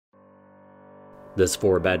This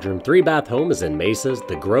 4-bedroom, 3-bath home is in Mesa's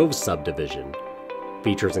The Grove subdivision.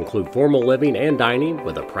 Features include formal living and dining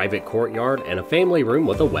with a private courtyard and a family room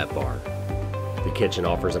with a wet bar. The kitchen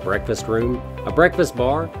offers a breakfast room, a breakfast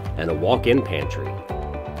bar, and a walk-in pantry.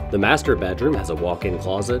 The master bedroom has a walk-in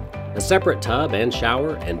closet, a separate tub and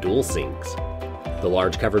shower, and dual sinks. The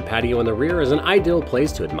large covered patio in the rear is an ideal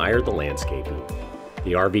place to admire the landscaping.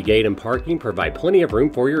 The RV gate and parking provide plenty of room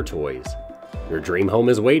for your toys. Your dream home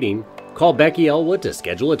is waiting. Call Becky Elwood to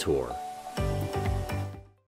schedule a tour.